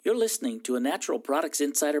You're listening to a Natural Products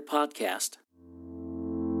Insider podcast.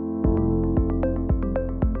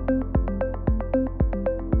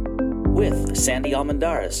 With Sandy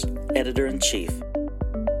Almendarez, Editor-in-Chief.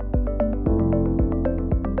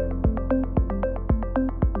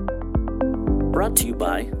 Brought to you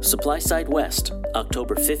by SupplySide West,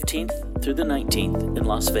 October 15th through the 19th in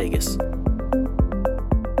Las Vegas.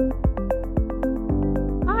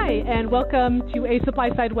 Hi, and welcome to a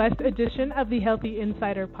SupplySide West edition of the Healthy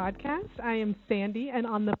Insider podcast. I am Sandy, and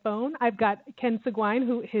on the phone, I've got Ken Seguin,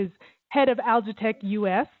 who is head of Algatech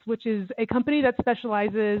US, which is a company that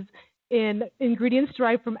specializes in ingredients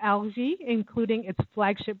derived from algae, including its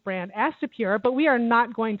flagship brand, Astepure. But we are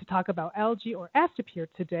not going to talk about algae or Astepure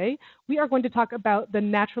today. We are going to talk about the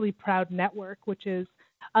Naturally Proud Network, which is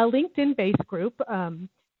a LinkedIn-based group.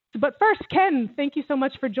 But first, Ken, thank you so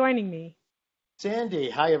much for joining me. Sandy,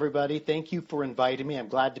 hi everybody. Thank you for inviting me. I'm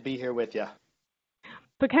glad to be here with you.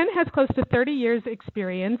 So Ken has close to 30 years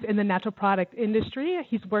experience in the natural product industry.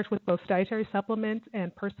 He's worked with both dietary supplements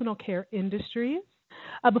and personal care industries.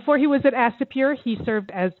 Before he was at Astepure, he served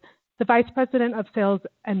as the Vice President of Sales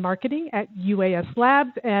and Marketing at UAS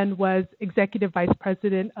Labs and was Executive Vice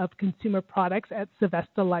President of Consumer Products at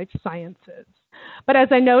Cevesta Life Sciences. But as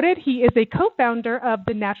I noted, he is a co-founder of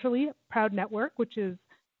the Naturally Proud Network, which is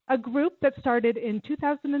a group that started in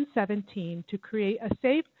 2017 to create a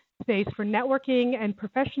safe space for networking and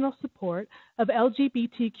professional support of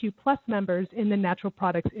LGBTQ plus members in the natural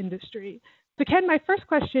products industry. So Ken, my first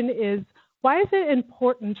question is, why is it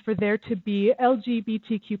important for there to be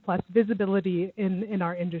LGBTQ plus visibility in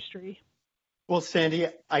our industry? Well, Sandy,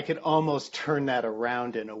 I could almost turn that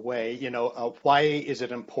around in a way. Why is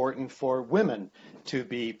it important for women to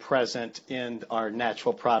be present in our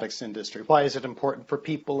natural products industry? Why is it important for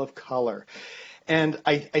people of color? And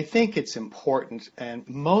I think it's important, and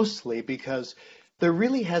mostly because there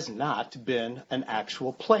really has not been an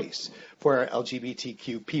actual place where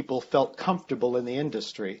LGBTQ people felt comfortable in the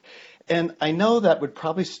industry. And I know that would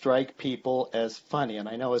probably strike people as funny. And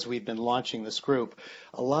I know as we've been launching this group,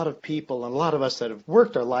 a lot of people and a lot of us that have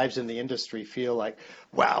worked our lives in the industry feel like,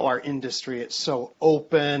 wow, our industry, it's so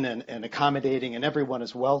open and accommodating and everyone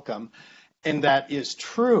is welcome. And that is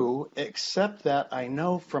true, except that I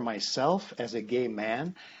know for myself as a gay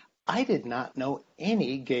man, I did not know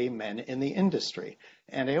any gay men in the industry.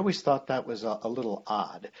 And I always thought that was a little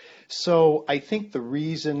odd. So I think the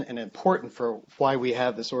reason and important for why we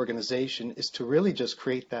have this organization is to really just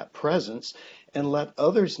create that presence and let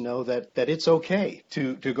others know that it's okay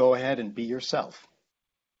to go ahead and be yourself.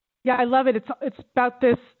 Yeah, I love it. It's about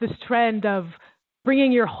this trend of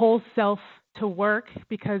bringing your whole self to work,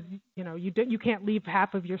 because you can't leave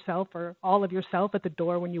half of yourself or all of yourself at the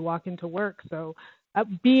door when you walk into work. So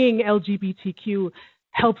being LGBTQ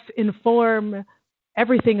helps inform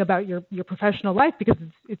everything about your professional life because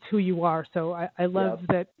it's who you are. So I love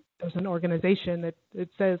that there's an organization that it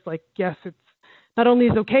says, like, yes, it's not only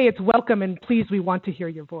is okay, it's welcome, and please, we want to hear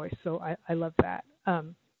your voice. So I love that.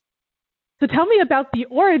 So tell me about the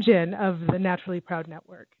origin of the Naturally Proud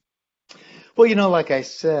Network. Well, like I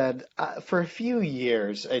said, for a few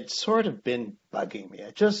years, it's sort of been bugging me.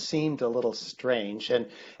 It just seemed a little strange. And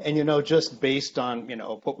just based on,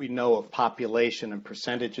 what we know of population and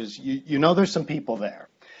percentages, there's some people there.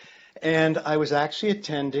 And I was actually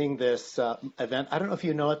attending this event. I don't know if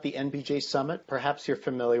you know it, the NBJ Summit. Perhaps you're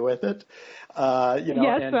familiar with it.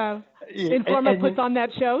 Yes, Informa puts on that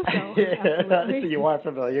show. So yeah, you are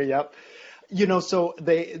familiar, yep. So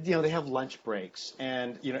they have lunch breaks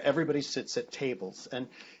and, everybody sits at tables and,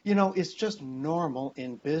 it's just normal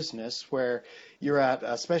in business where you're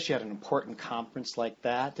especially at an important conference like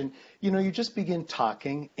that. And, you just begin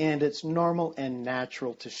talking and it's normal and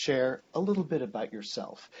natural to share a little bit about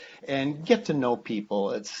yourself and get to know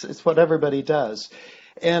people. It's what everybody does.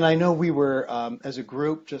 And I know we were, as a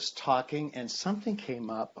group, just talking and something came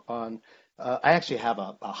up on, I actually have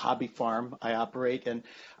a hobby farm I operate, and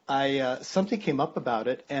something came up about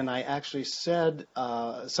it, and I actually said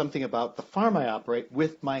something about the farm I operate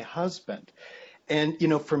with my husband. And,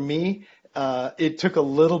 for me, it took a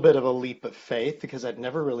little bit of a leap of faith because I'd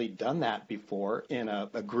never really done that before in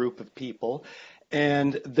a group of people.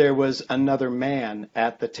 And there was another man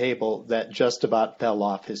at the table that just about fell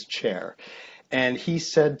off his chair. And he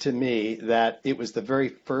said to me that it was the very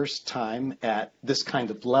first time at this kind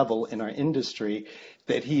of level in our industry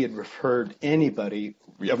that he had heard anybody,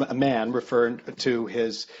 a man referring to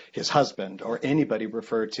his husband, or anybody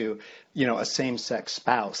refer to, a same-sex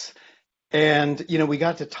spouse. And, we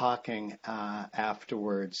got to talking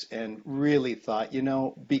afterwards and really thought,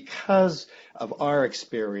 because of our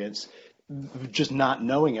experience, just not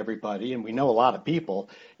knowing everybody, and we know a lot of people,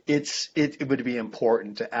 it would be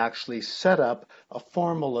important to actually set up a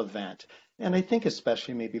formal event. And I think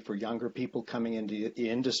especially maybe for younger people coming into the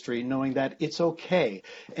industry, knowing that it's okay.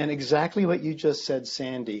 And exactly what you just said,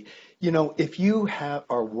 Sandy, if you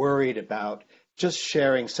are worried about just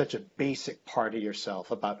sharing such a basic part of yourself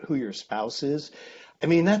about who your spouse is, I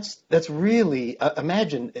mean, that's really,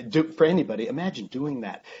 for anybody, imagine doing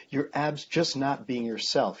that. You're just not being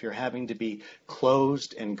yourself. You're having to be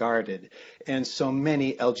closed and guarded. And so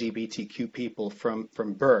many LGBTQ people from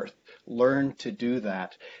birth learn to do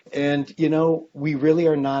that. And, we really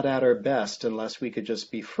are not at our best unless we could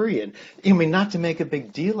just be free. And I mean, not to make a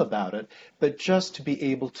big deal about it, but just to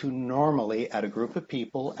be able to normally, at a group of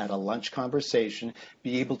people, at a lunch conversation,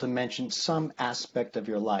 be able to mention some aspect of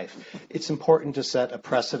your life. It's important to set a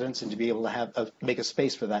precedence and to be able to make a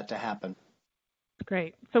space for that to happen.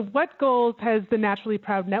 Great. So what goals has the Naturally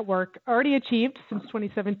Proud Network already achieved since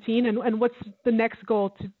 2017, and what's the next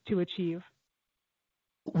goal to achieve?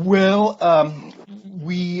 Well,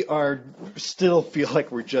 we are still feel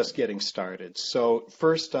like we're just getting started. So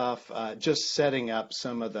first off, just setting up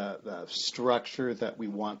some of the structure that we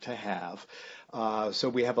want to have. So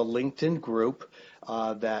we have a LinkedIn group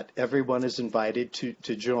that everyone is invited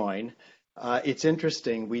to join. It's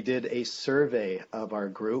interesting. We did a survey of our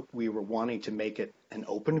group. We were wanting to make it an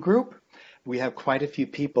open group. We have quite a few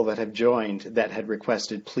people that have joined that had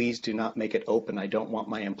requested, please do not make it open. I don't want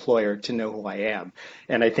my employer to know who I am.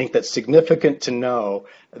 And I think that's significant to know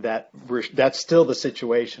that that's still the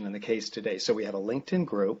situation in the case today. So we have a LinkedIn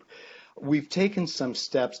group. We've taken some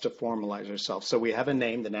steps to formalize ourselves. So we have a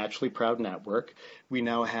name, the Naturally Proud Network. We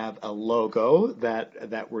now have a logo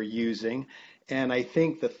that we're using. And I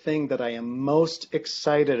think the thing that I am most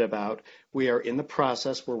excited about, we are in the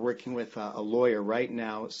process, we're working with a lawyer right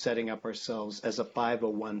now, setting up ourselves as a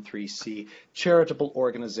 501(c) charitable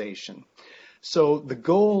organization. So the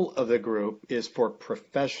goal of the group is for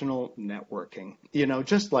professional networking.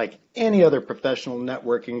 Just like any other professional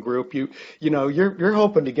networking group, you're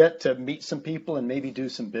hoping to get to meet some people and maybe do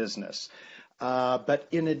some business. But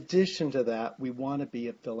in addition to that, we want to be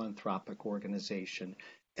a philanthropic organization.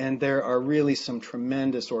 And there are really some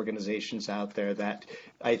tremendous organizations out there that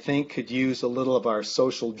I think could use a little of our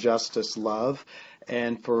social justice love.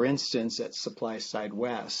 And for instance, at Supply Side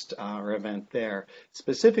West, our event there,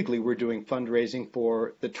 specifically, we're doing fundraising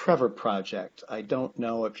for the Trevor Project. I don't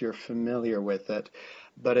know if you're familiar with it,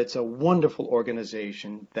 but it's a wonderful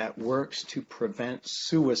organization that works to prevent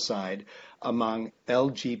suicide among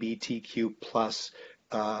LGBTQ plus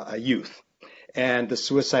youth. And the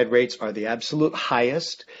suicide rates are the absolute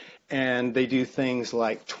highest. And they do things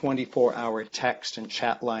like 24-hour text and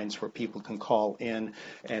chat lines where people can call in.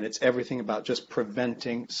 And it's everything about just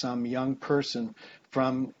preventing some young person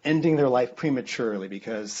from ending their life prematurely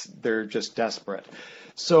because they're just desperate.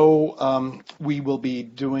 So we will be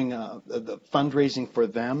doing the fundraising for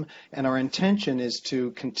them. And our intention is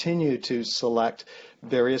to continue to select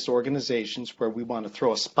various organizations where we want to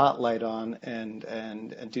throw a spotlight on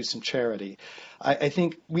and do some charity. I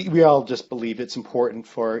think we all just believe it's important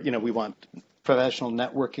for, we want professional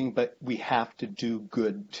networking, but we have to do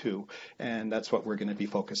good too. And that's what we're going to be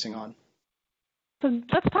focusing on. So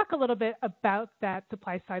let's talk a little bit about that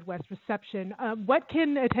Supply Side West reception. What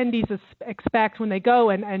can attendees expect when they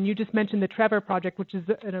go? And you just mentioned the Trevor Project, which is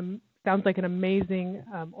sounds like an amazing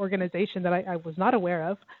organization that I was not aware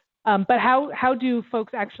of. But how do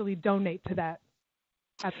folks actually donate to that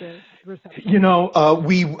at the reception?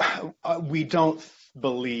 We don't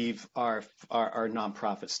believe our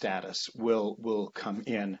nonprofit status will come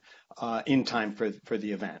in time for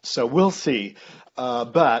the event. So we'll see.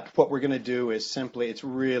 But what we're going to do is it's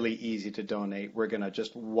really easy to donate. We're going to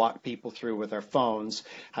just walk people through with our phones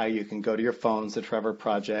how you can go to your phones, the Trevor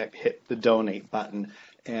Project, hit the donate button,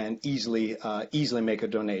 and easily make a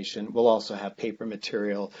donation. We'll also have paper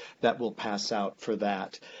material that we'll pass out for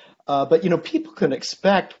that. But people can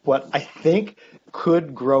expect what I think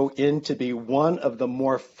could grow into be one of the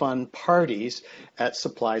more fun parties at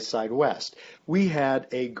Supply Side West. We had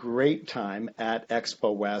a great time at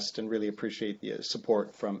Expo West and really appreciate the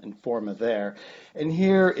support from Informa there. And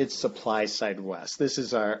here it's Supply Side West. This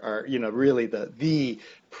is our really the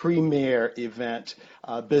premier event,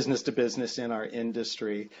 business to business in our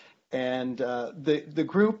industry. And the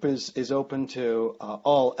group is open to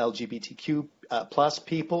all LGBTQ plus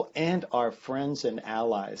people and our friends and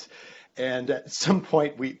allies. And at some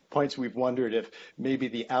points we've wondered if maybe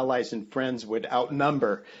the allies and friends would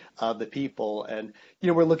outnumber the people. And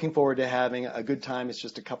we're looking forward to having a good time. It's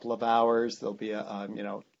just a couple of hours. There'll be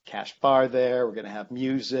a cash bar there. We're going to have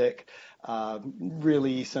music,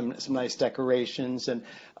 really some nice decorations, and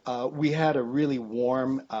We had a really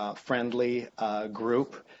warm, friendly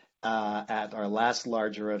group at our last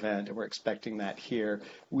larger event, and we're expecting that here.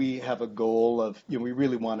 We have a goal of, we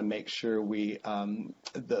really want to make sure we,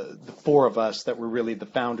 the four of us that were really the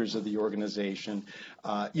founders of the organization,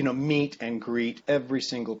 meet and greet every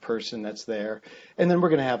single person that's there. And then we're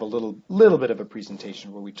going to have a little bit of a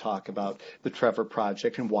presentation where we talk about the Trevor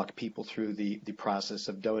Project and walk people through the process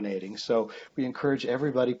of donating. So we encourage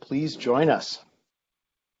everybody, please join us.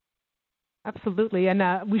 Absolutely.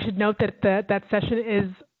 And we should note that that session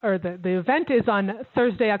is, or the event is on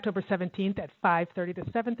Thursday, October 17th at 5:30 to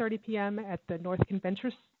 7:30 p.m. at the North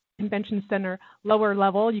Convention Center lower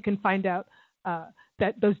level. You can find out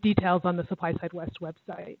those details on the Supply Side West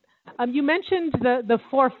website. You mentioned the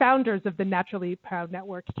four founders of the Naturally Proud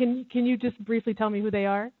Network. Can you just briefly tell me who they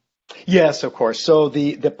are? Yes, of course. So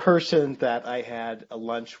the person that I had a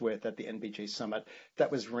lunch with at the NBJ Summit, that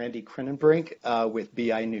was Randy Cronenbrink with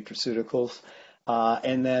BI Nutraceuticals.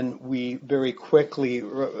 And then we very quickly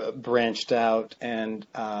branched out and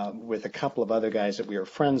with a couple of other guys that we were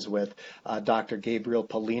friends with, Dr. Gabriel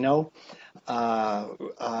Polino,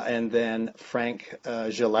 and then Frank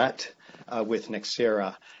Gillette with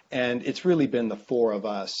Nexera. And it's really been the four of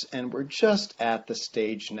us. And we're just at the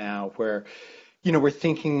stage now where we're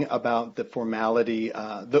thinking about the formality,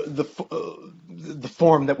 the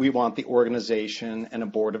form that we want the organization and a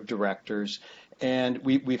board of directors. And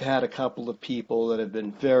we've had a couple of people that have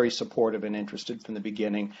been very supportive and interested from the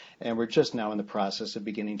beginning, and we're just now in the process of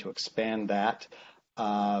beginning to expand that.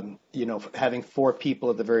 Having four people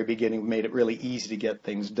at the very beginning made it really easy to get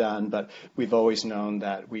things done, but we've always known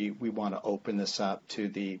that we want to open this up to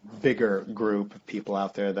the bigger group of people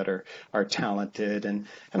out there that are talented and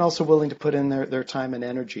also willing to put in their time and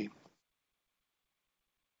energy.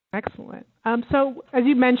 Excellent. So as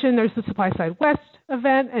you mentioned, there's the Supply Side West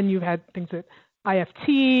event, and you've had things at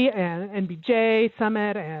IFT and NBJ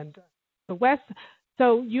Summit and the West.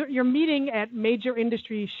 So you're meeting at major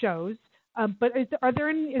industry shows. But is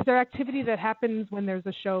there activity that happens when there's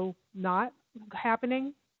a show not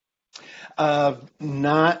happening?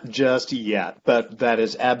 Not just yet, but that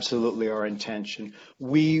is absolutely our intention.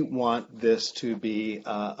 We want this to be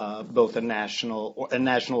both a national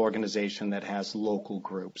organization that has local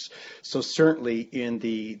groups. So certainly in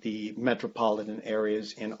the metropolitan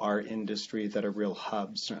areas in our industry that are real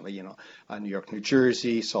hubs, certainly New York, New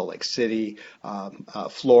Jersey, Salt Lake City,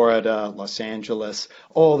 Florida, Los Angeles,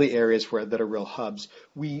 all the areas that are real hubs.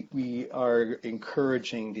 We are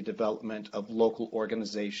encouraging the development of local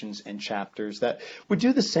organizations and chapters that would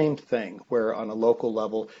do the same thing, where on a local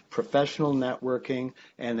level, professional networking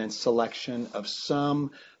and then selection of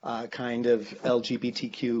some kind of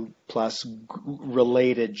LGBTQ plus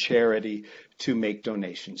related charity to make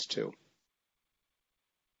donations to.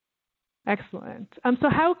 Excellent. So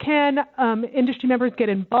how can industry members get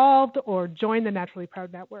involved or join the Naturally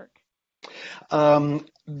Proud Network?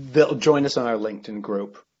 They'll join us on our LinkedIn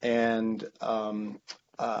group, and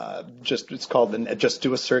it's called just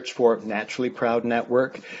do a search for Naturally Proud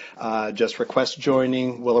Network. Just request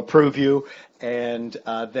joining, we'll approve you, and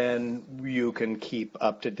then you can keep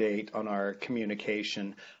up to date on our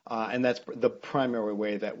communication. And that's the primary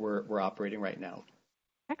way that we're operating right now.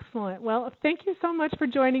 Excellent. Well, thank you so much for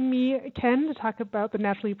joining me, Ken, to talk about the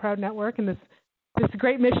Naturally Proud Network and this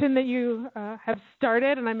great mission that you have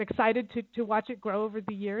started, and I'm excited to watch it grow over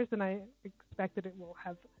the years, and I expect that it will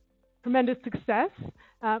have tremendous success,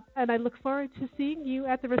 and I look forward to seeing you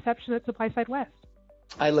at the reception at Supply Side West.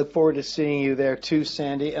 I look forward to seeing you there too,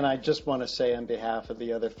 Sandy, and I just want to say on behalf of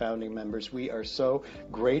the other founding members, we are so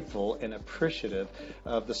grateful and appreciative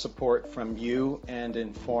of the support from you and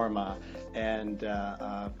Informa, and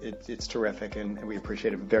it's terrific, and we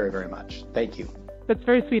appreciate it very, very much. Thank you. That's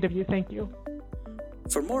very sweet of you. Thank you.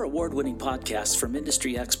 For more award-winning podcasts from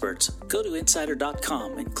industry experts, go to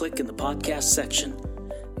insider.com and click in the podcast section.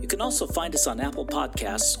 You can also find us on Apple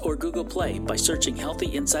Podcasts or Google Play by searching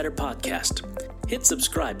Healthy Insider Podcast. Hit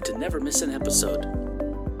subscribe to never miss an episode.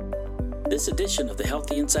 This edition of the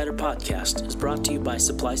Healthy Insider Podcast is brought to you by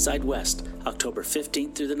Supply Side West, October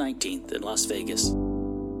 15th through the 19th in Las Vegas.